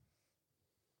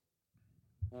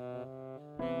Op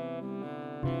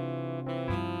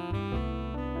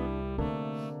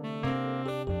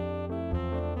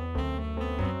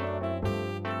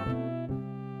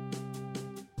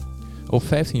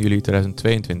 15 juli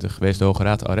 2022 wees de Hoge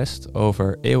Raad arrest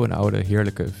over eeuwenoude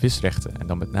heerlijke visrechten en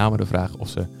dan met name de vraag of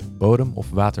ze bodem- of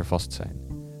watervast zijn.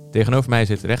 Tegenover mij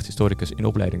zit rechtshistoricus in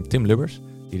opleiding Tim Lubbers,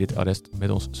 die dit arrest met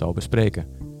ons zal bespreken.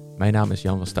 Mijn naam is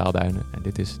Jan van Staalduinen en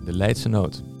dit is De Leidse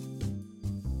Noot.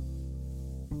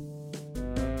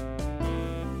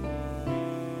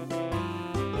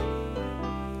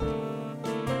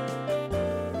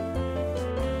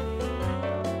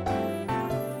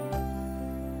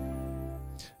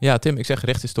 Ja, Tim, ik zeg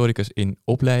rechtshistoricus in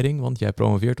opleiding, want jij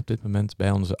promoveert op dit moment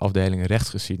bij onze afdeling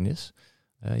rechtsgeschiedenis.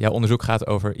 Jouw onderzoek gaat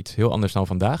over iets heel anders dan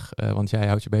vandaag, want jij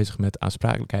houdt je bezig met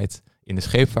aansprakelijkheid in de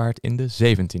scheepvaart in de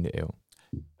 17e eeuw.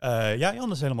 Ja, Jan,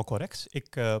 dat is helemaal correct.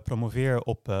 Ik promoveer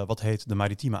op wat heet de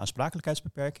maritieme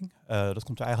aansprakelijkheidsbeperking. Dat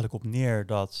komt er eigenlijk op neer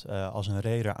dat als een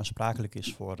reder aansprakelijk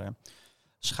is voor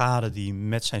schade die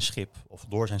met zijn schip of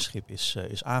door zijn schip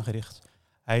is aangericht,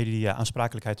 hij die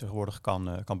aansprakelijkheid tegenwoordig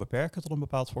kan beperken tot een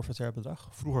bepaald forfaitair bedrag.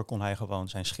 Vroeger kon hij gewoon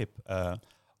zijn schip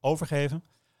overgeven.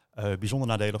 Bijzonder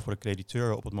nadelig voor de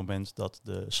crediteur op het moment dat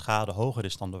de schade hoger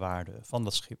is dan de waarde van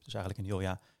dat schip. Dus eigenlijk een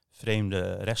heel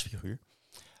vreemde rechtsfiguur.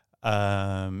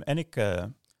 En ik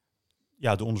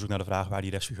doe onderzoek naar de vraag waar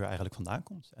die rechtsfiguur eigenlijk vandaan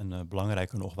komt. En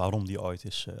belangrijker nog, waarom die ooit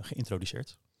is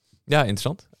geïntroduceerd. Ja,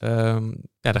 interessant.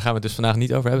 Daar gaan we het dus vandaag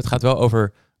niet over hebben. Het gaat wel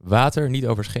over water, niet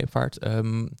over scheepvaart.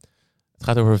 Het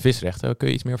gaat over visrechten. Kun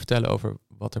je iets meer vertellen over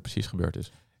wat er precies gebeurd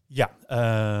is? Ja,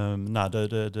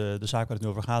 de zaak waar het nu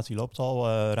over gaat, die loopt al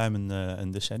ruim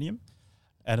een decennium.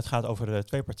 En het gaat over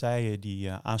twee partijen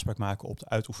die aanspraak maken op de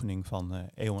uitoefening van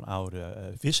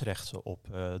eeuwenoude visrechten op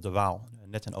de Waal,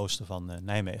 net ten oosten van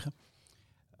Nijmegen.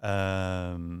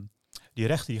 Die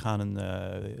rechten die gaan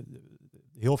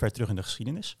heel ver terug in de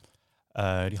geschiedenis.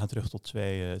 Die gaan terug tot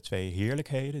twee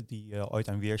heerlijkheden die ooit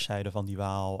aan weerszijden van die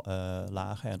Waal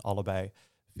lagen en allebei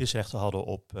visrechten hadden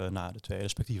op de twee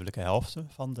respectievelijke helften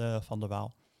van de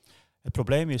Waal. Het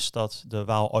probleem is dat de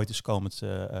Waal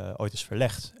ooit is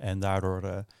verlegd en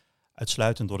daardoor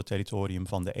uitsluitend door het territorium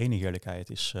van de ene heerlijkheid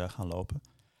is gaan lopen.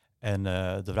 En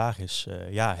de vraag is,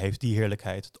 heeft die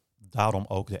heerlijkheid daarom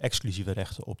ook de exclusieve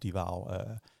rechten op die Waal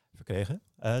verkregen,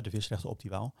 de visrechten op die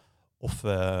Waal? Of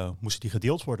moesten die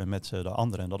gedeeld worden met de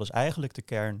anderen? En dat is eigenlijk de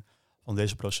kern van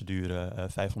deze procedure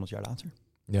 500 jaar later.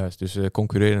 Juist, dus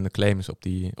concurrerende claims op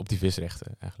die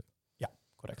visrechten eigenlijk. Ja,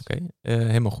 correct. Oké,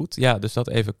 helemaal goed. Ja, dus dat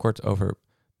even kort over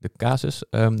de casus.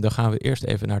 Dan gaan we eerst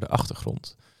even naar de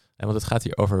achtergrond. Want het gaat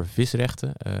hier over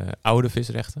visrechten, oude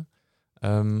visrechten.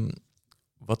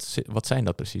 Wat zijn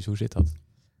dat precies? Hoe zit dat?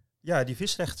 Ja, die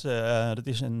visrechten, dat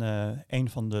is een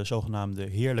van de zogenaamde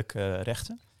heerlijke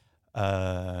rechten.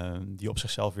 Die op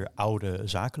zichzelf weer oude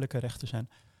zakelijke rechten zijn.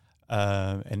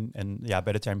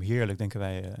 Bij de term heerlijk denken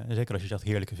wij, zeker als je zegt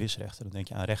heerlijke visrechten, dan denk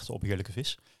je aan rechten op heerlijke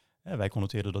vis. Wij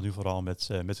connoteren dat nu vooral met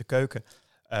de keuken.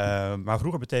 Maar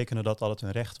vroeger betekende dat het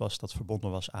een recht was dat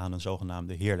verbonden was aan een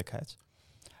zogenaamde heerlijkheid.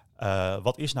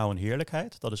 Wat is nou een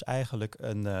heerlijkheid? Dat is eigenlijk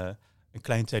een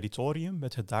klein territorium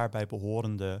met het daarbij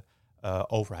behorende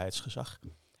overheidsgezag.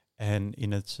 En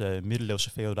in het middeleeuwse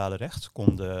feodale recht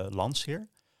kon de landsheer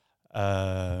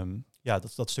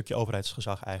dat stukje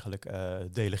overheidsgezag eigenlijk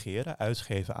delegeren,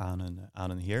 uitgeven aan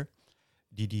een heer,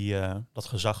 die dat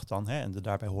gezag dan en de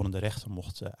daarbij horende rechten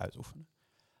mocht uitoefenen.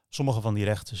 Sommige van die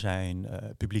rechten zijn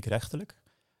publiekrechtelijk.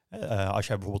 Als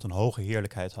jij bijvoorbeeld een hoge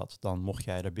heerlijkheid had, dan mocht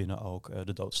jij daarbinnen ook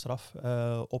de doodstraf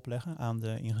opleggen aan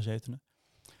de ingezetenen.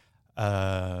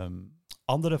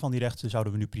 Andere van die rechten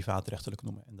zouden we nu privaatrechtelijk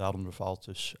noemen. En daaronder valt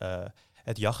dus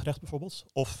het jachtrecht bijvoorbeeld,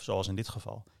 of zoals in dit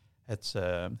geval,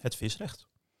 het visrecht.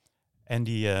 En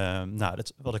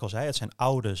wat ik al zei, het zijn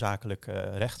oude zakelijke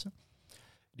rechten.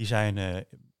 Die zijn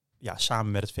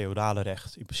samen met het feodale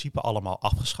recht in principe allemaal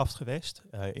afgeschaft geweest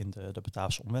in de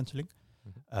Bataafse omwenteling.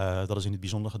 Dat is in het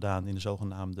bijzonder gedaan in de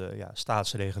zogenaamde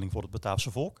staatsregeling voor het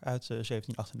Bataafse volk uit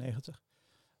 1798.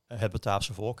 Het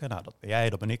Bataafse volk, dat ben jij,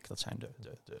 dat ben ik, dat zijn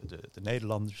de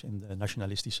Nederlanders in de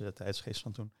nationalistische tijdsgeest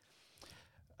van toen.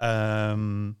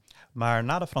 Maar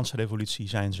na de Franse Revolutie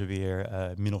zijn ze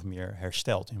weer min of meer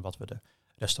hersteld in wat we de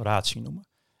restauratie noemen.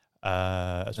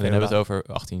 En dan hebben we het over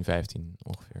 1815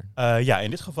 ongeveer. In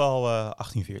dit geval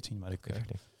 1814, maar ik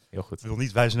heel goed. wil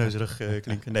niet wijsneuzerig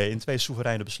klinken. Nee, in twee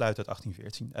soevereine besluiten uit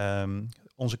 1814.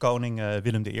 Onze koning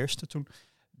Willem I toen,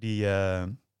 die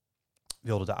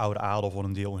wilde de oude adel voor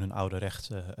een deel in hun oude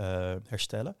rechten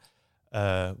herstellen.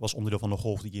 Was onderdeel van een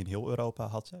golf die je in heel Europa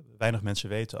had. Weinig mensen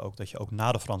weten ook dat je ook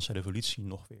na de Franse Revolutie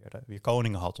nog weer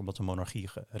koningen had, omdat de monarchie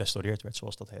gerestaureerd werd,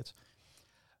 zoals dat heet.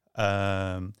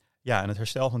 En het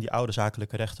herstel van die oude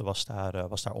zakelijke rechten was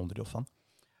daar onderdeel van.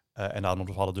 En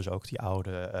daaronder vallen dus ook die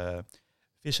oude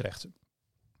visrechten.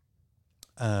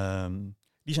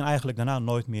 Die zijn eigenlijk daarna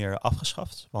nooit meer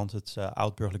afgeschaft, want het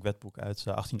Oud-Burgerlijk Wetboek uit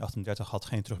 1838 had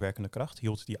geen terugwerkende kracht,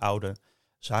 hield die oude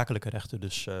zakelijke rechten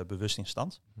dus bewust in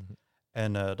stand. Mhm.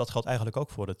 En dat geldt eigenlijk ook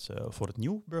voor het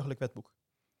Nieuw Burgerlijk Wetboek.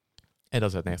 En dat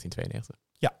is uit 1992.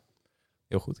 Ja.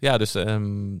 Heel goed. Ja, dus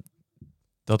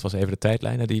dat was even de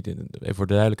tijdlijnen. Even voor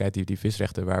de duidelijkheid, die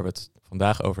visrechten waar we het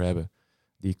vandaag over hebben,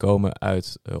 die komen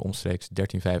uit omstreeks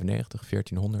 1395,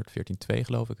 1400, 1402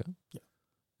 geloof ik. Hè? Ja.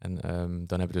 En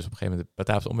dan hebben we dus op een gegeven moment de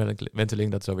Bataafse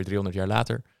omwenteling, dat is alweer 300 jaar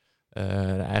later.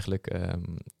 Eigenlijk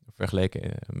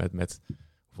vergeleken met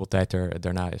hoeveel tijd er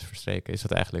daarna is verstreken, is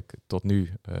dat eigenlijk tot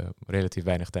nu relatief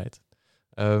weinig tijd.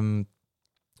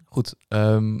 Goed,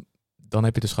 dan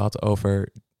heb je dus gehad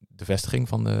over de vestiging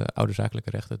van de oude zakelijke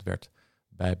rechten. Het werd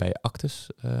bij actes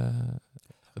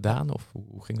gedaan, of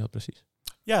hoe ging dat precies?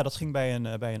 Ja, dat ging bij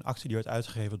een akte die werd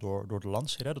uitgegeven door de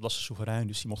landsheer. Dat was de soeverein,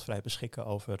 dus die mocht vrij beschikken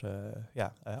over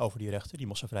die rechten. Die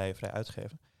mocht ze vrij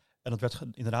uitgeven. En dat werd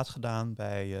inderdaad gedaan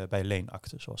bij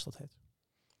leenakten, zoals dat heet.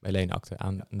 Bij leenakten,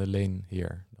 aan de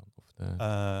leenheer dan?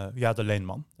 De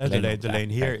leenman. De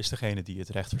leenheer is degene die het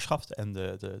recht verschaft en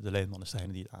de leenman is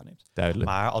degene die het aanneemt. Duidelijk.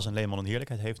 Maar als een leenman een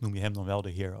heerlijkheid heeft, noem je hem dan wel de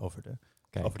heer over de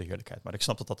heerlijkheid. Maar ik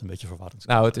snap dat dat een beetje verwarrend is.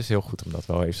 Nou, het is heel goed om dat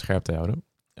wel even scherp te houden.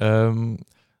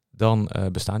 Dan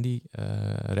bestaan die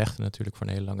rechten natuurlijk voor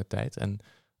een hele lange tijd. En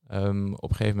op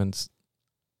een gegeven moment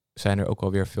zijn er ook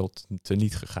alweer veel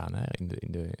teniet gegaan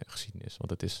in de geschiedenis.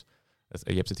 Want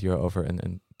je hebt het hier over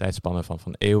een tijdspanne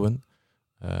van eeuwen.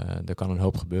 Er kan een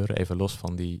hoop gebeuren, even los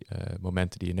van die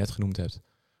momenten die je net genoemd hebt.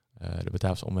 De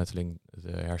Bataafse omwenteling,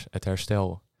 het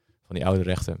herstel van die oude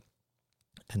rechten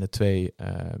en de 2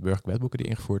 burgerlijke wetboeken die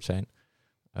ingevoerd zijn.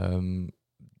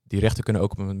 Die rechten kunnen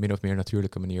ook op een min of meer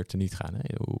natuurlijke manier teniet gaan. Hè?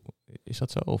 Is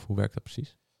dat zo of hoe werkt dat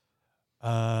precies?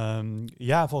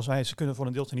 Volgens mij, ze kunnen voor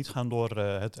een deel teniet gaan door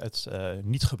het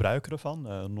niet gebruiken ervan,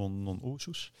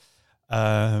 non-usus.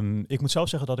 Ik moet zelf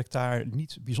zeggen dat ik daar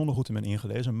niet bijzonder goed in ben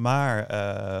ingelezen.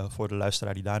 Maar voor de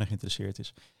luisteraar die daarin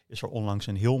geïnteresseerd is er onlangs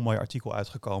een heel mooi artikel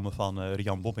uitgekomen van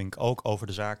Rian Bobbink, ook over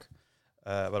de zaak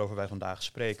waarover wij vandaag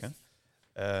spreken.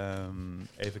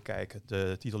 Even kijken,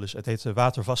 de titel het heet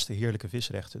Watervaste heerlijke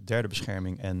visrechten, derde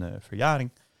bescherming en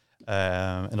verjaring.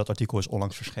 En dat artikel is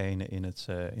onlangs verschenen in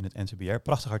het NTBR.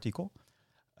 Prachtig artikel.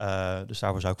 Dus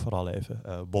daarvoor zou ik vooral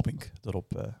even Bobbink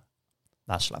erop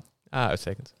naslaan.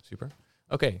 Uitstekend. Super.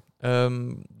 Oké,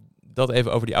 dat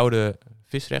even over die oude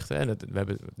visrechten. En we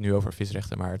hebben het nu over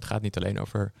visrechten, maar het gaat niet alleen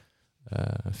over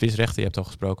visrechten. Je hebt al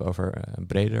gesproken over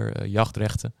breder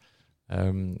jachtrechten.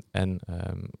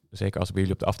 Zeker als ik bij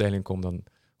jullie op de afdeling kom, dan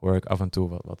hoor ik af en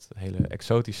toe wat hele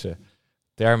exotische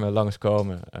termen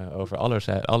langskomen over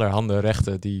allerhande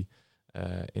rechten die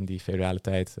in die feudale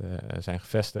tijd zijn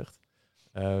gevestigd.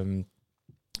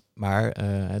 Maar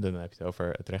dan heb je het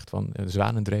over het recht van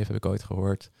zwanendreef, heb ik ooit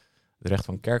gehoord. Het recht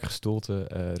van kerkgestoelte,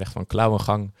 het recht van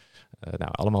klauwengang.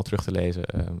 Allemaal terug te lezen.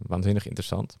 Waanzinnig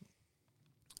interessant.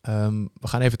 We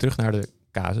gaan even terug naar de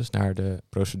casus, naar de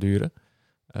procedure.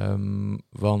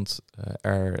 Want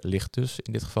er ligt dus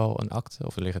in dit geval een akte,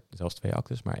 of er liggen zelfs 2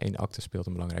 aktes, maar 1 akte speelt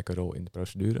een belangrijke rol in de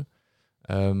procedure.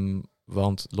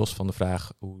 Want los van de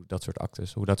vraag hoe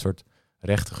dat soort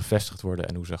rechten gevestigd worden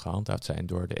en hoe ze gehandhaafd zijn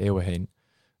door de eeuwen heen,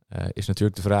 is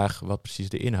natuurlijk de vraag wat precies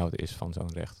de inhoud is van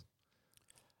zo'n recht.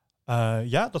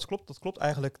 Dat klopt. Dat klopt.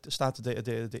 Eigenlijk staat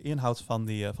de inhoud van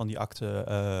die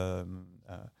akte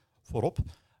voorop.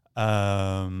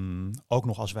 Ook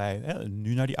nog als wij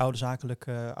nu naar die oude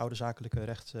zakelijke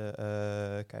rechten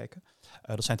kijken.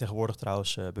 Dat zijn tegenwoordig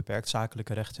trouwens beperkt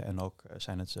zakelijke rechten en ook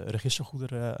zijn het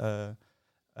registergoederen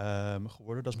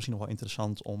geworden. Dat is misschien nog wel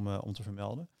interessant om te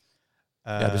vermelden.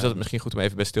 Dus dat is misschien goed om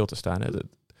even bij stil te staan. Hè?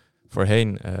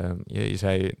 Voorheen, je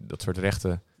zei dat soort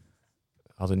rechten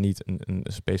hadden niet een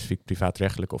specifiek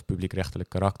privaatrechtelijk of publiekrechtelijk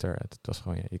karakter. Het was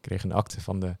gewoon, je kreeg een akte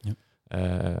van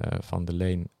de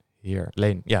leenheer.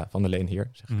 Van de leenheer,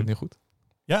 zeg ik het nu goed?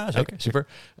 Ja, zeker. Okay, super.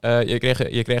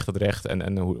 Je kreeg dat recht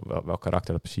en welk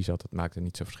karakter dat precies had, dat maakte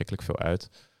niet zo verschrikkelijk veel uit.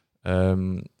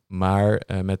 Maar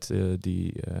met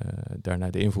daarna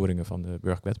de invoeringen van de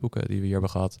burgerlijke wetboeken die we hier hebben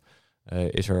gehad,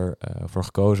 is er voor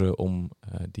gekozen om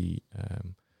die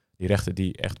rechten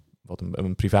die echt wat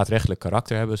een privaatrechtelijk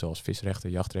karakter hebben, zoals visrechten,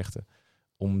 jachtrechten,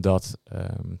 om dat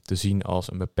te zien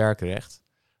als een beperkt recht.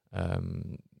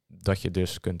 Dat je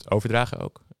dus kunt overdragen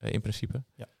ook, in principe.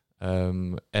 Ja.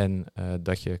 En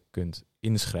dat je kunt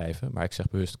inschrijven, maar ik zeg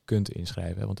bewust kunt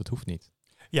inschrijven, want het hoeft niet.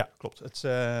 Ja, klopt.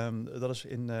 Dat is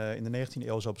in de 19e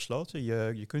eeuw zo besloten.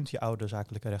 Je kunt je oude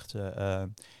zakelijke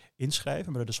rechten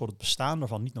inschrijven, maar dus wordt het bestaan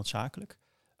ervan niet noodzakelijk.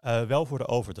 Wel voor de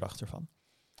overdracht ervan.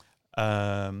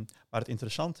 Maar het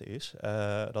interessante is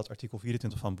dat artikel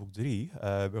 24 van boek 3,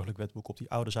 burgerlijk wetboek, op die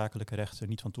oude zakelijke rechten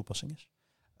niet van toepassing is.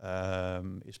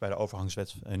 Is bij de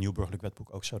overgangswet een nieuw burgerlijk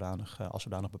wetboek ook als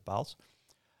zodanig bepaald.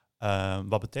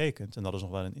 Wat betekent, en dat is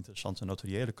nog wel een interessante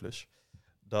notariële klus,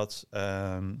 dat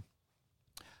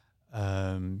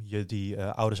je die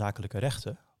oude zakelijke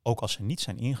rechten, ook als ze niet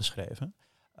zijn ingeschreven,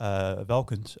 wel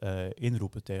kunt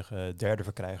inroepen tegen derde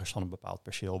verkrijgers van een bepaald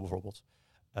perceel bijvoorbeeld,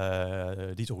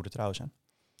 die te goede trouw zijn.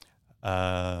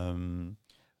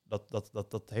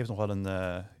 Dat heeft nog wel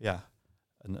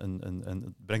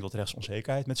brengt wat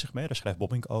rechtsonzekerheid met zich mee. Daar schrijft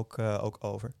Bobbink ook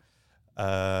over.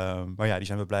 Maar ja, die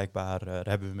zijn we blijkbaar, daar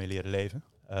hebben we mee leren leven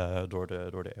door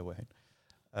de eeuwen heen.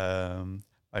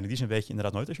 Maar in die zin weet je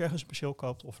inderdaad nooit als je ergens een perceel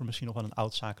koopt of er misschien nog wel een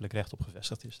oud zakelijk recht op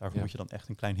gevestigd is. Daarvoor moet je dan echt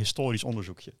een klein historisch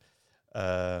onderzoekje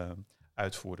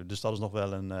uitvoeren. Dus dat is nog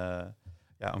wel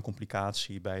een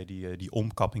complicatie bij die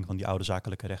omkapping van die oude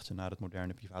zakelijke rechten naar het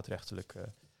moderne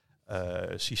privaatrechtelijke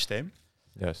systeem.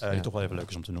 Juist, die toch wel even leuk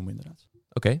is om te noemen inderdaad.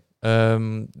 Oké.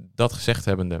 Dat gezegd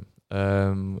hebbende,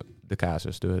 de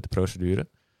casus, de procedure.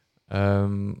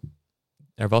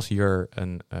 Er was hier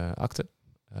een akte.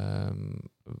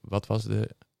 Wat was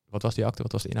die akte?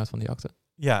 Wat was de inhoud van die akte?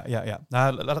 Ja.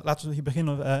 Nou, laten we hier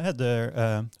beginnen.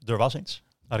 Er was eens.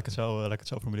 Laat ik het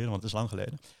zo formuleren, want het is lang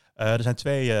geleden. Er zijn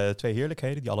twee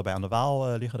heerlijkheden die allebei aan de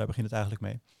Waal liggen. Daar begint het eigenlijk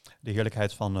mee. De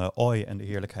heerlijkheid van Ooi en de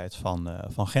heerlijkheid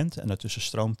van Gent. En daartussen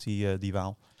stroomt die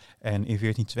Waal. En in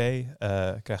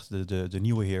 1402 krijgt de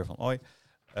nieuwe heer van Ooi,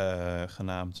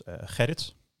 genaamd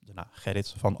Gerrit,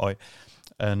 Gerrit van Ooi,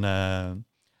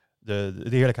 de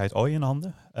heerlijkheid Ooi in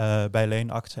handen bij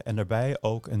leenakte. En daarbij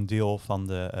ook een deel van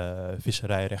de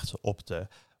visserijrechten op de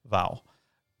Waal.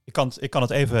 Ik kan het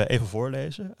even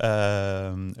voorlezen.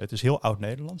 Het is heel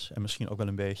oud-Nederlands en misschien ook wel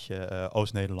een beetje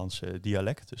Oost-Nederlands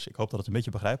dialect. Dus ik hoop dat het een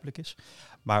beetje begrijpelijk is.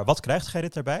 Maar wat krijgt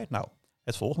Gerrit daarbij? Nou,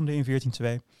 het volgende in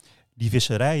 1402. Die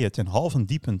visserijen ten halven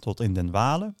diepen tot in den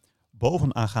Wale,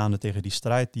 bovenaangaande tegen die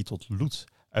strijd die tot loet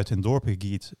uit den dorpen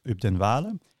giet up den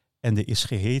Wale, en de is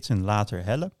geheten later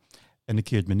helle, en de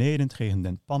keert beneden tegen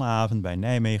den Pannehaven bij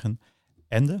Nijmegen,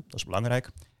 en dat is belangrijk,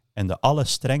 en de alle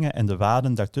strengen en de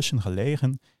waden daartussen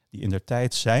gelegen, die in der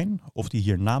tijd zijn, of die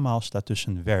hier namaals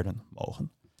daartussen werden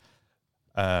mogen.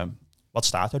 Wat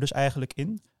staat er dus eigenlijk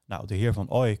in? Nou, de heer van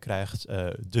Ooi krijgt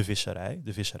de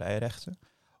visserijrechten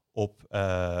op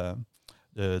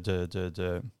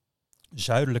de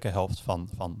zuidelijke helft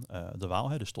van de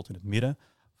Waal, dus tot in het midden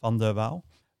van de Waal,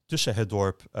 tussen het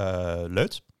dorp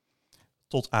Leuth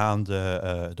tot aan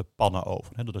de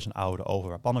pannenoven. Dat is een oude oven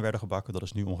waar pannen werden gebakken. Dat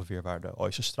is nu ongeveer waar de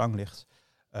Ooise Strang ligt.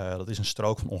 Dat is een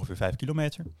strook van ongeveer 5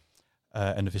 kilometer.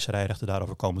 En de visserijrechten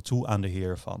daarover komen toe aan de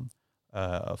heer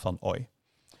van Ooi.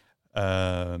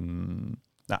 Aan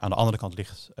de andere kant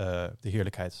ligt de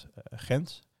heerlijkheid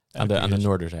Gent. Aan de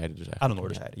noorderzijde dus eigenlijk. Aan de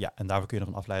noorderzijde, ja. En daar kun je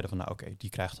ervan afleiden van, die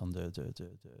krijgt dan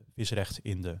de visrechten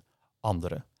in de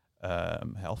andere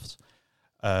helft.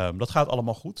 Dat gaat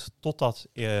allemaal goed, totdat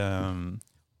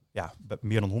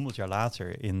meer dan 100 jaar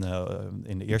later in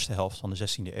de eerste helft van de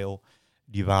 16e eeuw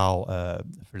die Waal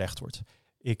verlegd wordt.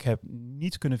 Ik heb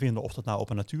niet kunnen vinden of dat nou op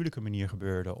een natuurlijke manier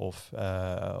gebeurde of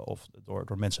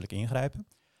door menselijk ingrijpen.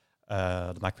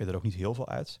 Dat maakt verder ook niet heel veel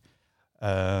uit.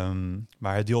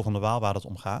 Maar het deel van de Waal waar het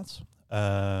om gaat,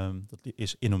 dat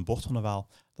is in een bocht van de Waal,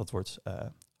 dat wordt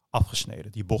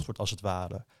afgesneden. Die bocht wordt als het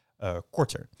ware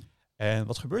korter. En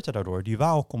wat gebeurt er daardoor? Die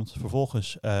Waal komt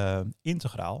vervolgens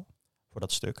integraal, voor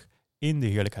dat stuk, in de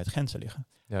heerlijkheid Gent te liggen.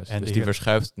 Juist, en dus die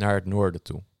verschuift naar het noorden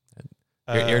toe.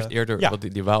 Eerder, ja.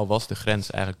 Want die Waal was de grens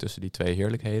eigenlijk tussen die twee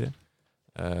heerlijkheden.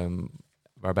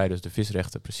 Waarbij dus de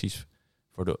visrechten precies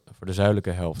voor de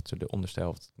zuidelijke helft, de onderste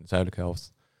helft, de zuidelijke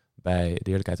helft, bij de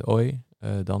heerlijkheid Ooi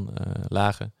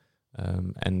lagen.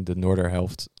 En de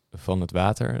noorderhelft van het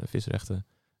water, de visrechten.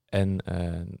 En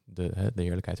de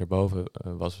heerlijkheid erboven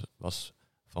was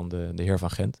van de heer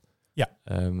van Gent. Ja.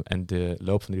 En de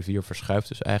loop van de rivier verschuift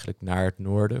dus eigenlijk naar het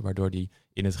noorden, waardoor die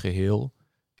in het geheel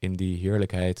in die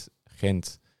heerlijkheid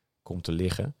Gent komt te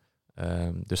liggen.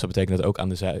 Dus dat betekent dat ook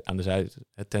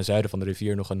ten zuiden van de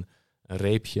rivier nog een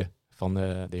reepje van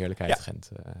de heerlijkheid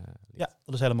Gent ligt. Ja,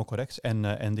 dat is helemaal correct. En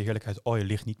de heerlijkheid Ooi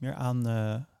ligt niet meer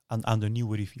aan de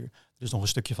nieuwe rivier. Er is nog een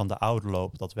stukje van de oude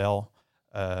loop dat wel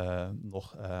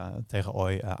nog tegen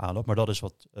Ooi aanloopt. Maar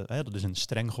dat is een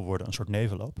streng geworden, een soort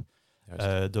nevenloop.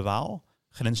 De Waal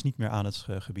grenst niet meer aan het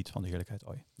gebied van de heerlijkheid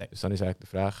Ooi. Nee. Dus dan is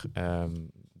eigenlijk de vraag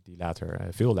die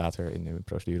veel later in de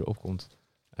procedure opkomt.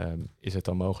 Is het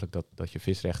dan mogelijk dat je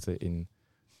visrechten in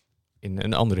in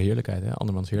een andere heerlijkheid, hè,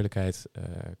 andermans heerlijkheid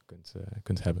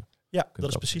kunt hebben. Ja, dat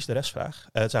is precies de restvraag.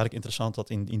 Het is eigenlijk interessant dat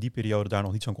in die periode daar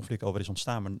nog niet zo'n conflict over is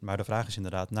ontstaan. Maar de vraag is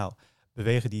inderdaad,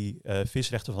 bewegen die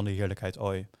visrechten van de heerlijkheid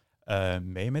Ooi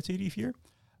mee met die rivier?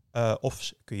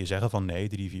 Of kun je zeggen van nee,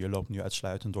 de rivier loopt nu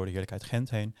uitsluitend door de heerlijkheid Gent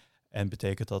heen. En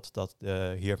betekent dat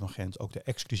de heer van Gent ook de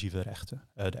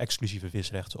exclusieve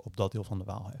visrechten op dat deel van de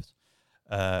Waal heeft.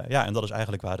 En dat is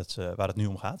eigenlijk waar het nu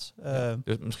om gaat.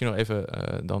 Dus misschien nog even,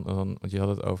 want je had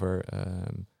het over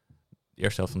de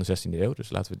eerste helft van de 16e eeuw. Dus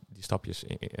laten we die stapjes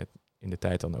in de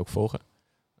tijd dan ook volgen.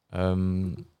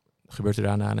 Gebeurt er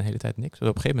daarna een hele tijd niks?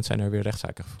 Want op een gegeven moment zijn er weer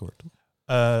rechtszaken gevoerd.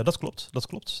 Dat klopt.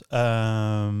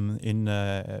 In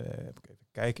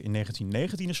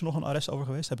 1919 is er nog een arrest over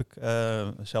geweest. Heb ik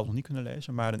zelf nog niet kunnen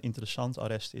lezen. Maar een interessant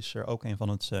arrest is er ook een van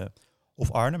het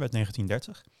Hof Arnhem uit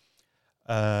 1930.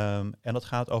 En dat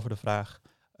gaat over de vraag,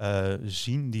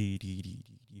 zien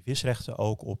die visrechten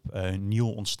ook op nieuw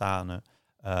ontstane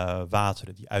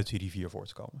wateren die uit die rivier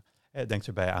voortkomen? Denk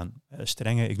erbij aan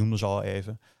Strengen, ik noemde ze al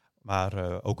even.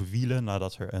 Maar ook Wielen,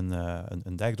 nadat er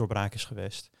een dijkdoorbraak is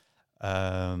geweest.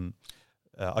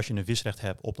 Als je een visrecht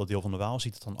hebt op dat deel van de Waal,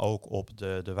 ziet het dan ook op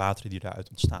de wateren die daaruit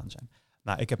ontstaan zijn.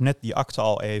 Nou, ik heb net die akte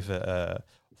al even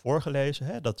voorgelezen.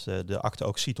 Hè, dat de akte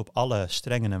ook ziet op alle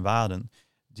strengen en waden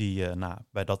die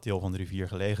bij dat deel van de rivier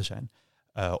gelegen zijn,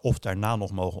 of daarna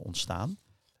nog mogen ontstaan.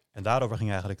 En daarover ging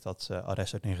eigenlijk dat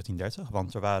arrest uit 1930.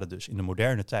 Want er waren dus in de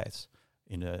moderne tijd,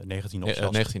 in de 19 of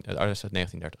zelfs... Het arrest uit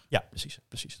 1930. Ja,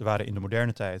 precies. Er waren in de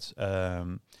moderne tijd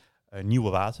nieuwe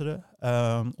wateren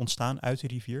ontstaan uit de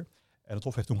rivier. En het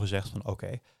Hof heeft toen gezegd van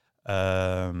oké,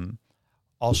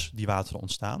 als die wateren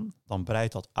ontstaan, dan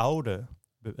breidt dat oude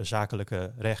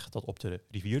zakelijke recht dat op de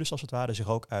rivier dus als het ware zich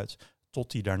ook uit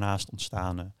tot die daarnaast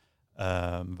ontstane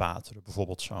wateren.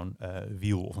 Bijvoorbeeld zo'n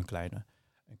wiel of een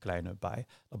kleine baai.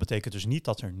 Dat betekent dus niet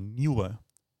dat er nieuwe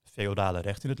feodale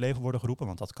rechten in het leven worden geroepen,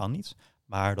 want dat kan niet.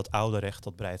 Maar dat oude recht,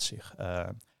 dat breidt zich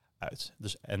uit.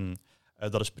 Dus,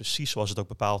 dat is precies zoals het ook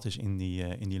bepaald is in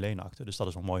die leenakte. Dus dat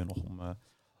is wel mooi nog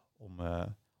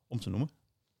om te noemen.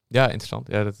 Ja, interessant.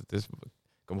 Ja, ik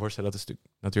kan me voorstellen, dat is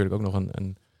natuurlijk ook nog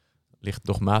een licht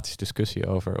dogmatische discussie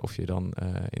over of je dan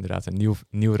inderdaad een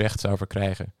nieuw recht zou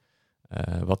verkrijgen.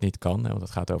 Wat niet kan, want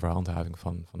het gaat over handhaving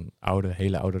van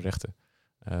hele oude rechten.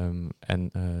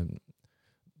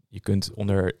 Je kunt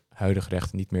onder huidig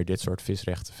recht niet meer dit soort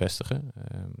visrechten vestigen.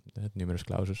 Het numerus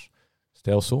clausus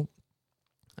stelsel.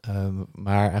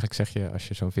 Maar eigenlijk zeg je, als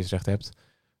je zo'n visrecht hebt,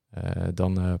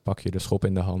 dan pak je de schop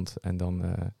in de hand en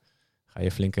dan ga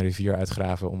je flink een rivier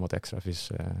uitgraven om wat extra vis.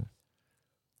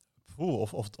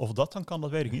 Of dat dan kan, dat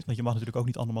weet ik niet. Want je mag natuurlijk ook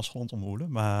niet andermans grond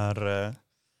omhoelen. Maar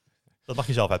dat mag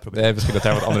je zelf uitproberen. Nee, misschien dat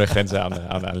daar wat andere grenzen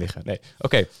aan liggen. Nee.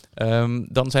 Oké,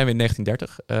 dan zijn we in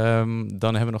 1930. Dan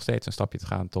hebben we nog steeds een stapje te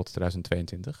gaan tot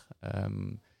 2022.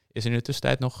 Is er in de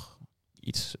tussentijd nog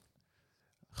iets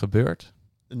gebeurd?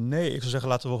 Nee, ik zou zeggen,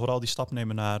 laten we vooral die stap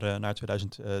nemen naar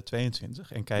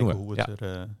 2022 en kijken hoe het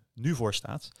er nu voor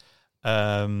staat.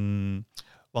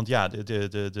 Want ja,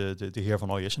 de heer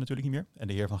van Ooi is er natuurlijk niet meer en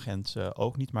de heer van Gent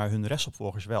ook niet, maar hun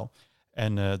restopvolgers wel.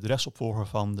 En de restopvolger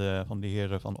van de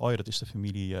heer van Ooi, dat is de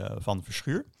familie van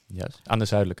Verschuur. Juist, aan de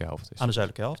zuidelijke helft. Aan de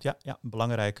zuidelijke helft, ja. Een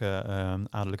belangrijke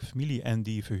adellijke familie. En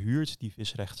die verhuurt die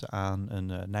visrechten aan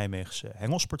een Nijmeegse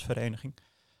hengelsportvereniging.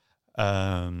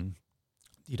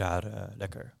 Die daar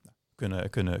lekker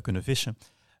kunnen vissen.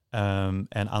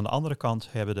 En aan de andere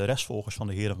kant hebben de restvolgers van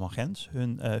de heren van Gent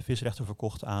hun visrechten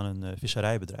verkocht aan een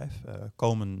visserijbedrijf,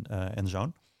 Komen en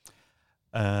Zoon.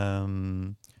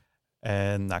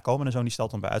 En Komen en Zoon die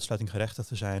stelt dan bij uitsluiting gerechtigd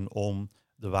te zijn om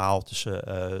de Waal tussen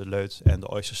Leuth en de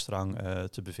Ooisterstrang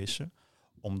te bevissen.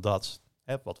 Omdat,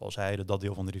 wat we al zeiden, dat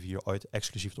deel van de rivier ooit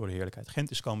exclusief door de heerlijkheid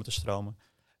Gent is komen te stromen.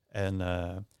 En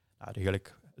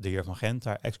de heer van Gent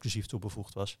daar exclusief toe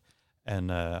bevoegd was. En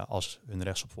als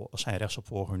zijn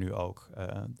rechtsopvolger nu ook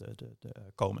de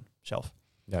Komen zelf.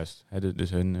 Juist, dus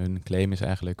hun claim is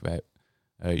eigenlijk,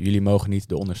 jullie mogen niet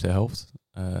de onderste helft,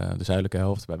 de zuidelijke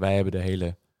helft. Wij hebben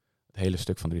het hele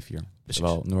stuk van de rivier. Precies.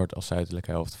 Zowel noord- als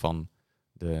zuidelijke helft van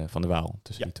de Waal,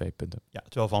 tussen die twee punten. Ja,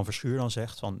 terwijl Van Verschuur dan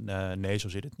zegt van nee, zo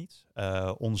zit het niet.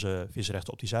 Onze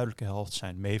visrechten op die zuidelijke helft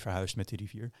zijn mee verhuisd met die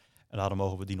rivier. En daarom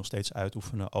mogen we die nog steeds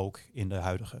uitoefenen, ook in de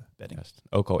huidige bedding. Juist.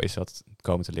 Ook al is dat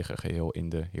komen te liggen geheel in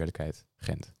de heerlijkheid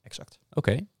Gent. Exact.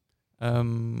 Oké.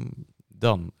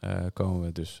 Dan komen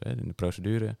we dus in de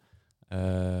procedure.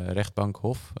 rechtbank,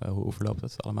 hof. Hoe verloopt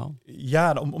dat allemaal?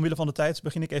 Ja, omwille van de tijd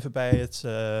begin ik even bij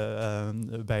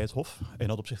het Hof. In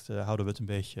dat opzicht houden we het een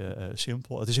beetje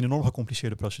simpel. Het is een enorm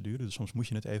gecompliceerde procedure, dus soms moet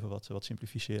je het even wat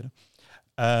simplificeren.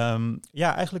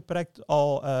 Eigenlijk blijkt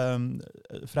al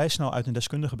vrij snel uit een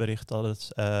deskundige bericht dat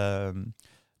het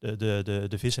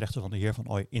de visrechten van de heer Van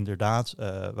Ooy inderdaad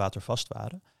watervast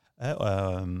waren.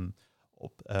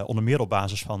 Onder meer op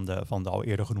basis van de al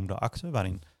eerder genoemde akte,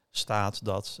 waarin staat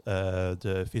dat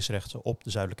de visrechten op de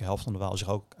zuidelijke helft van de Waal zich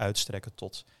ook uitstrekken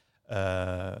tot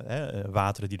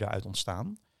wateren die daaruit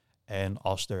ontstaan. En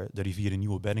als de rivier een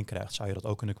nieuwe bedding krijgt, zou je dat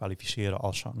ook kunnen kwalificeren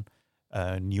als zo'n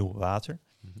nieuw water.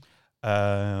 Mm-hmm.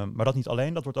 Maar dat niet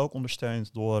alleen, dat wordt ook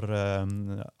ondersteund door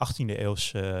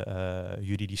 18e-eeuwse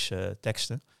juridische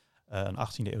teksten. Een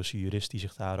 18e-eeuwse jurist die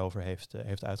zich daarover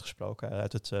heeft uitgesproken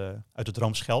uit het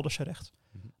Rooms-Gelderse recht.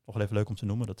 Mm-hmm. Nog wel even leuk om te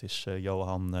noemen, dat is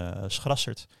Johan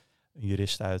Schrassert, een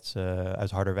jurist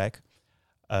uit Harderwijk,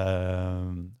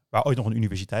 waar ooit nog een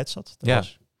universiteit zat.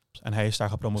 En hij is daar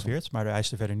gepromoveerd, maar hij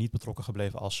is er verder niet betrokken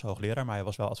gebleven als hoogleraar, maar hij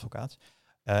was wel advocaat.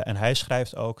 En hij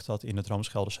schrijft ook dat in het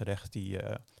Rooms-Gelderse recht die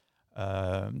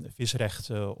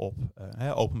visrechten op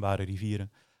openbare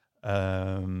rivieren,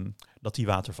 dat die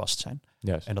watervast zijn.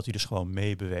 Juist. En dat die dus gewoon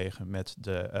meebewegen met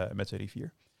de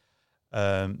rivier.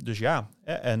 Dus ja,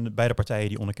 en beide partijen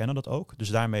die onderkennen dat ook. Dus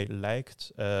daarmee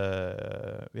lijkt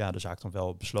de zaak dan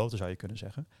wel besloten, zou je kunnen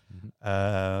zeggen.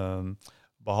 Mm-hmm.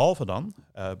 Behalve dan,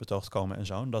 betoogt Komen en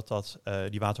Zoon, dat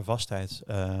die watervastheid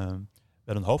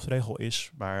wel een hoofdregel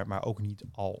is, maar ook niet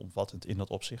alomvattend in dat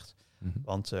opzicht. Mm-hmm.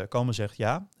 Want Komen zegt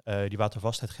die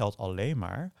watervastheid geldt alleen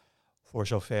maar voor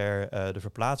zover de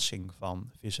verplaatsing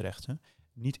van visrechten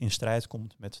niet in strijd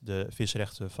komt met de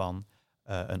visrechten van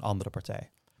een andere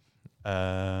partij.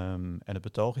 En het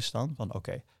betoog is dan van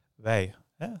wij,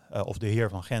 of de heer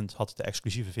van Gent had de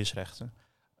exclusieve visrechten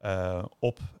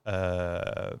op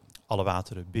alle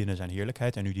wateren binnen zijn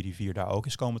heerlijkheid en nu die rivier daar ook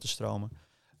is komen te stromen,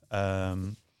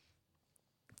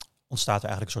 ontstaat er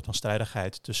eigenlijk een soort van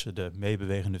strijdigheid tussen de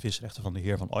meebewegende visrechten van de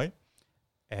heer van Ooy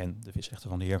en de visrechten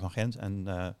van de heer van Gent. En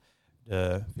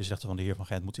de visrechten van de heer van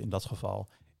Gent moeten in dat geval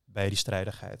bij die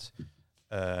strijdigheid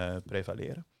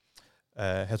prevaleren.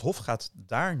 Het Hof gaat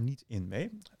daar niet in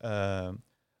mee,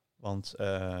 want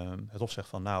het Hof zegt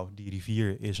van die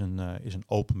rivier is een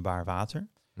openbaar water.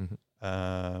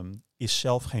 Mm-hmm. Is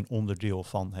zelf geen onderdeel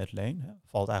van het leen.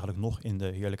 Valt eigenlijk nog in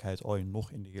de heerlijkheid Ooy,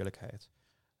 nog in de heerlijkheid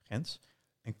Gent.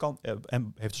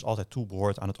 En heeft dus altijd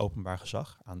toebehoord aan het openbaar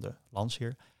gezag, aan de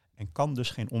landsheer. En kan dus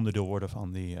geen onderdeel worden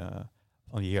van die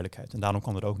heerlijkheid. En daarom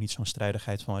kan er ook niet zo'n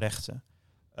strijdigheid van rechten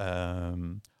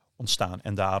ontstaan.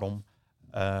 En daarom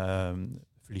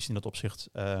verliest in dat opzicht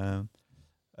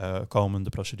komende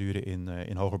procedure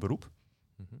in hoger beroep.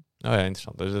 Mm-hmm. Oh ja,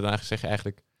 interessant. Dus dan zeg je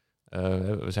eigenlijk,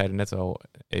 we zeiden net al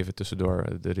even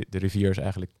tussendoor, de rivier is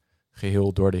eigenlijk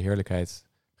geheel door de heerlijkheid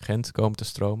Gent komen te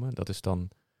stromen. Dat is dan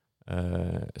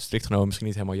strikt genomen misschien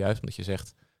niet helemaal juist, omdat je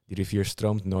zegt, die rivier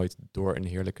stroomt nooit door een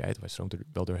heerlijkheid. Hij stroomt er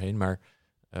wel doorheen, maar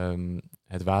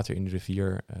het water in de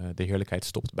rivier, de heerlijkheid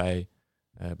stopt bij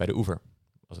de oever,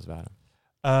 als het ware.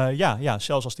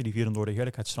 Zelfs als die rivier dan door de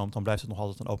heerlijkheid stroomt, dan blijft het nog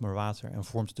altijd een openbaar water en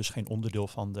vormt het dus geen onderdeel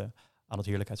van aan het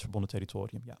heerlijkheidsverbonden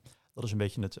territorium. Ja, dat is een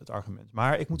beetje het argument.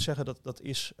 Maar ik moet zeggen dat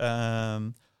is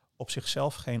op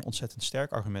zichzelf geen ontzettend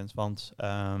sterk argument, want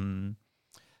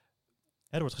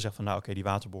er wordt gezegd van die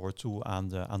water behoort toe aan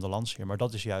de landsheer, maar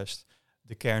dat is juist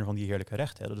de kern van die heerlijke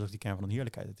rechten. Dat is ook die kern van een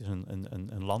heerlijkheid. Het is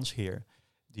een landsheer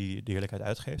die de heerlijkheid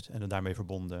uitgeeft en de daarmee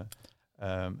verbonden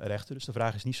rechten. Dus de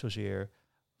vraag is niet zozeer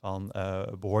van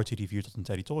behoort die rivier tot een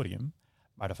territorium,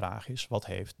 maar de vraag is, wat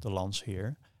heeft de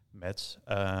landsheer met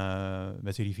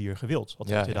die rivier gewild? Wat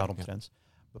heeft hij daaromtrent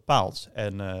bepaald?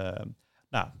 En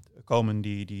Komen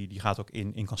die gaat ook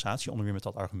in cassatie onder meer met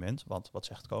dat argument. Want wat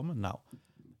zegt Komen?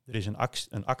 Er is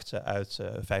een akte uit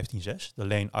 1506, de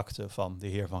leenakte van de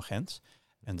heer van Gent.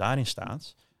 En daarin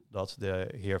staat dat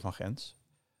de heer van Gent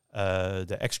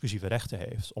de exclusieve rechten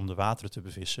heeft om de wateren te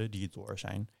bevissen die door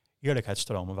zijn heerlijkheid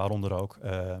stromen, waaronder ook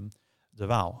de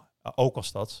Waal. Ook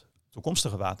als dat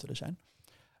toekomstige wateren zijn.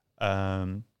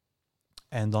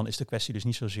 En dan is de kwestie dus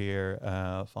niet zozeer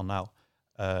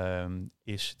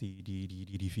is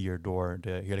die rivier door de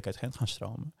heerlijkheid Gent gaan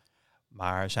stromen.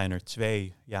 Maar zijn er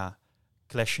twee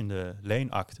clashende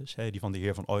leenaktes. Die van de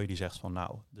heer van Ooy die zegt van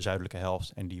de zuidelijke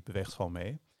helft en die beweegt gewoon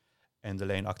mee. En de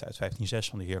leenakte uit 1506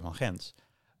 van de heer van Gent.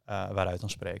 Waaruit dan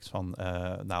spreekt van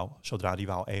zodra die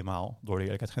Waal eenmaal door de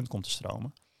heerlijkheid Gent komt te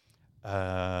stromen,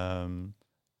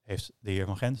 heeft de heer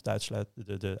van Gent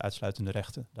de uitsluitende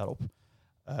rechten daarop.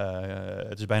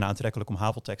 Het is bijna aantrekkelijk om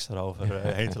haveltekst daarover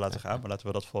heen te laten gaan, maar laten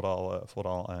we dat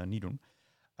vooral niet doen.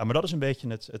 Maar dat is een beetje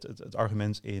het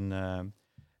argument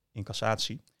in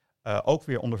cassatie. Ook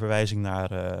weer onder verwijzing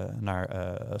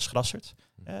naar Schrassert.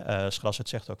 Schrassert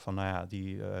zegt ook van,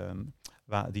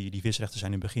 die visrechten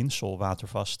zijn in beginsel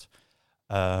watervast.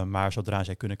 Maar zodra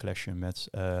zij kunnen clashen met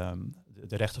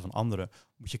de rechten van anderen,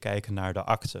 moet je kijken naar de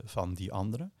akte van die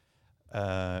anderen.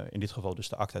 In dit geval dus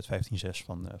de akte uit 1506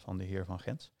 van de heer van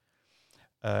Gent.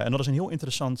 En dat is een heel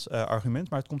interessant argument,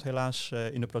 maar het komt helaas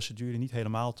in de procedure niet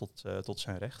helemaal tot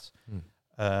zijn recht.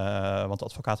 Want de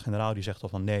advocaat-generaal die zegt al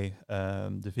van nee,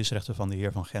 de visrechten van de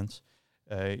heer van Gent,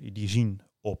 die zien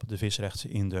op de visrechten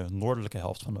in de noordelijke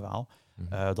helft van de Waal.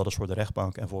 Dat is voor de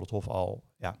rechtbank en voor het Hof al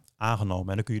aangenomen.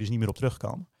 En daar kun je dus niet meer op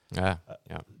terugkomen. Ja.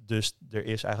 Dus er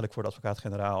is eigenlijk voor de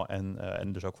advocaat-generaal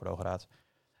en dus ook voor de Hoge Raad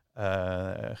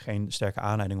geen sterke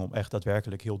aanleiding om echt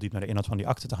daadwerkelijk heel diep naar de inhoud van die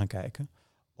akte te gaan kijken.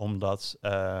 Omdat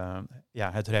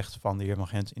het recht van de heer van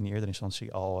Gent in eerdere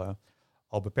instantie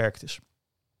al beperkt is.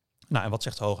 Nou, en wat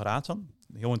zegt de Hoge Raad dan?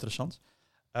 Heel interessant.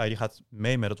 Die gaat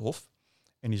mee met het Hof.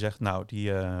 En die zegt, nou,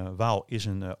 die Waal is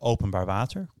een openbaar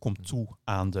water. Komt toe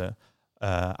aan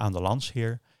de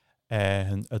landsheer.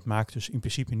 En het maakt dus in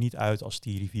principe niet uit als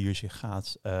die rivier zich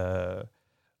gaat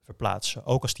verplaatsen.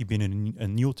 Ook als die binnen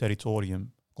een nieuw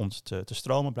territorium komt te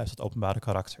stromen, blijft het openbare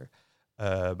karakter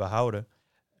behouden.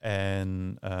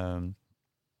 En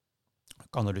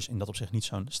kan er dus in dat opzicht niet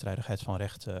zo'n strijdigheid van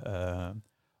rechten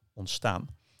ontstaan.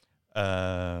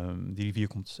 Die rivier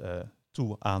komt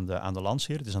toe aan de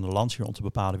landsheer. Het is aan de landsheer om te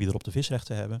bepalen wie er op de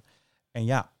visrechten hebben. En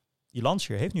ja, die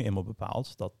landsheer heeft nu eenmaal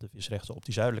bepaald dat de visrechten op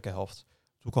die zuidelijke helft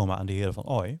toekomen aan de heren van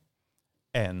Ooi.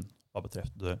 En wat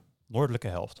betreft de noordelijke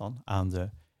helft dan aan de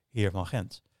heer van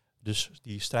Gent. Dus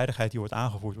die strijdigheid die wordt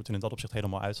aangevoerd, wordt in dat opzicht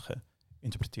helemaal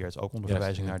uitgeïnterpreteerd. Ook onder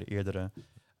verwijzing naar de eerdere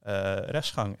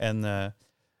rechtsgang. En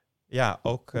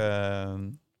ook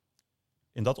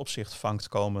in dat opzicht vangt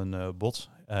komen bod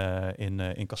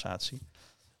in cassatie.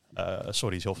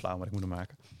 Sorry, is heel flauw, maar ik moet hem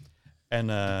maken.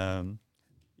 En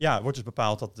wordt dus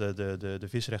bepaald dat de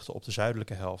visrechten op de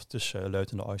zuidelijke helft tussen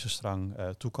Leut en de Ooisterstrang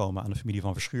toekomen aan de familie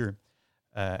van Verschuur.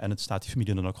 En het staat die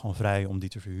familie dan ook gewoon vrij om die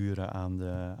te verhuren aan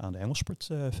de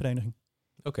Hengelsportvereniging.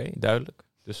 Oké, duidelijk.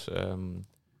 Dus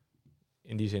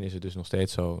in die zin is het dus nog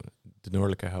steeds zo, de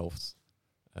noordelijke helft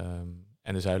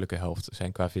en de zuidelijke helft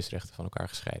zijn qua visrechten van elkaar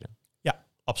gescheiden. Ja,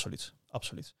 absoluut.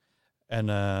 En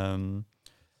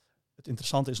het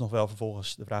interessante is nog wel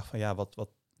vervolgens de vraag van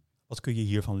wat kun je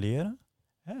hiervan leren?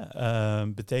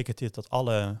 Betekent dit dat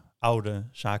alle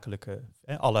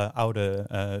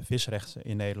oude visrechten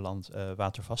in Nederland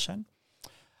watervast zijn?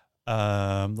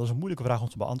 Dat is een moeilijke vraag om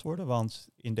te beantwoorden, want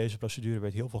in deze procedure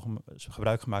werd heel veel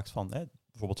gebruik gemaakt van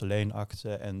bijvoorbeeld de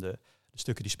leenakte en de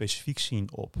stukken die specifiek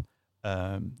zien op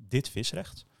dit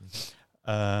visrecht.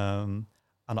 Aan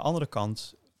de andere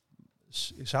kant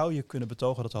zou je kunnen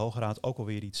betogen dat de Hoge Raad ook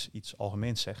alweer iets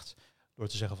algemeens zegt, door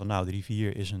te zeggen van nou, de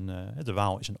rivier is de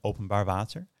Waal is een openbaar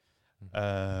water.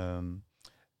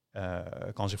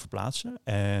 Kan zich verplaatsen.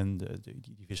 En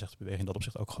die visrechtenbeweging in dat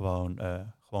opzicht ook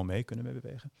gewoon mee kunnen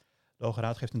bewegen. De Hoge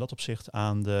Raad geeft in dat opzicht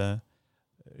aan de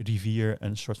rivier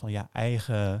een soort van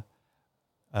eigen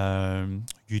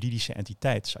juridische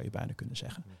entiteit, zou je bijna kunnen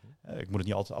zeggen. Ik moet het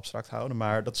niet altijd abstract houden,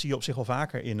 maar dat zie je op zich wel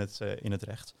vaker in het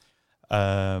recht.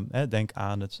 Denk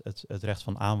aan het recht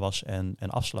van aanwas en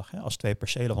afslag. Als twee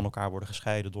percelen van elkaar worden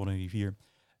gescheiden door een rivier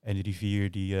en die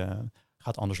rivier die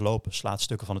gaat anders lopen, slaat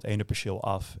stukken van het ene perceel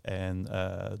af en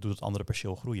doet het andere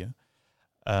perceel groeien.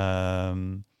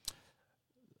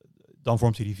 Dan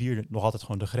vormt die rivier nog altijd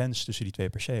gewoon de grens tussen die twee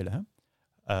percelen.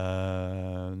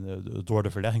 Door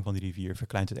de verlegging van die rivier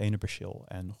verkleint het ene perceel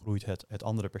en groeit het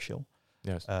andere perceel.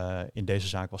 In deze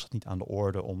zaak was het niet aan de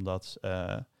orde, omdat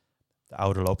de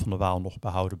oude loop van de Waal nog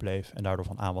behouden bleef en daardoor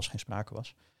van aanwas geen sprake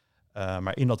was.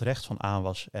 Maar in dat recht van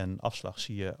aanwas en afslag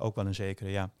zie je ook wel een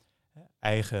zekere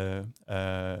eigen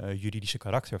juridische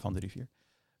karakter van de rivier.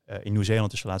 In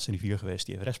Nieuw-Zeeland is de laatste rivier geweest,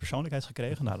 die heeft rechtspersoonlijkheid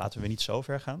gekregen. Nou, laten we niet zo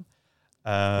ver gaan.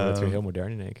 Dat is weer heel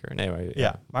modern in één keer.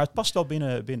 Nee, maar het past wel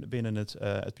binnen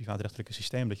het privaatrechtelijke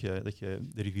systeem dat je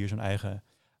de rivier zijn eigen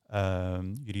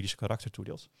juridische karakter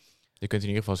toedeelt. Je kunt in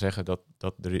ieder geval zeggen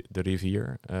dat de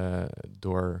rivier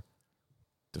door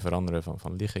te veranderen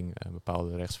van ligging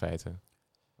bepaalde rechtsfeiten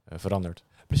verandert.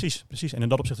 Precies. En in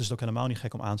dat opzicht is het ook helemaal niet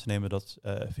gek om aan te nemen dat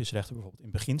visrechten bijvoorbeeld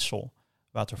in beginsel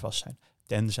watervast zijn.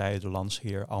 Tenzij de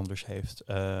landsheer anders heeft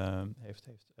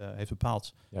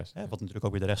bepaald. Wat natuurlijk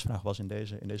ook weer de rechtsvraag was in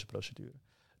deze procedure.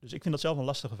 Dus ik vind dat zelf een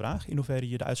lastige vraag, in hoeverre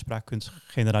je de uitspraak kunt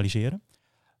generaliseren.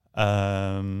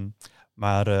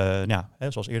 Maar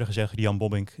zoals eerder gezegd, Rian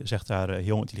Bobbink zegt daar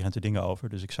heel intelligente dingen over.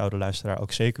 Dus ik zou de luisteraar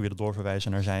ook zeker weer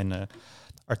doorverwijzen naar zijn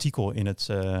artikel in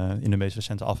de meest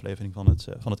recente aflevering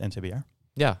van het NTBR.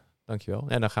 Ja, dankjewel.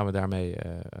 En dan gaan we daarmee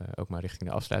ook maar richting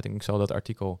de afsluiting. Ik zal dat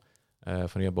artikel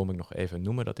van Jan Bommink nog even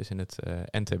noemen. Dat is in het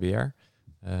NTBR.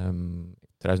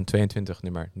 2022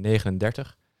 nummer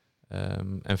 39.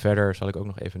 En verder zal ik ook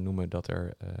nog even noemen dat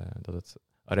het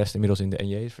arrest inmiddels in de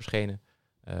NJ is verschenen.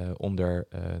 Onder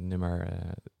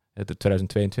het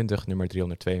 2022 nummer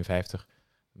 352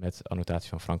 met annotatie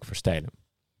van Frank Verstijlen.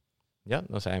 Ja,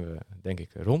 dan zijn we denk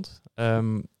ik rond.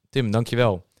 Tim,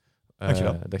 dankjewel.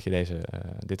 Dankjewel. Dat je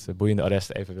dit boeiende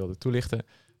arrest even wilde toelichten.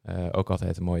 Ook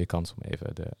altijd een mooie kans om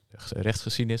even de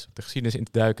rechtsgeschiedenis, de geschiedenis in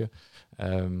te duiken.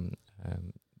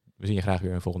 We zien je graag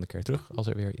weer een volgende keer terug als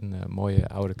er weer een mooie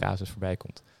oude casus voorbij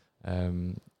komt.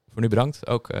 Voor nu bedankt.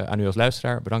 Ook aan u als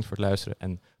luisteraar. Bedankt voor het luisteren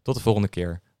en tot de volgende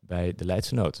keer bij de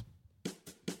Leidse Noot.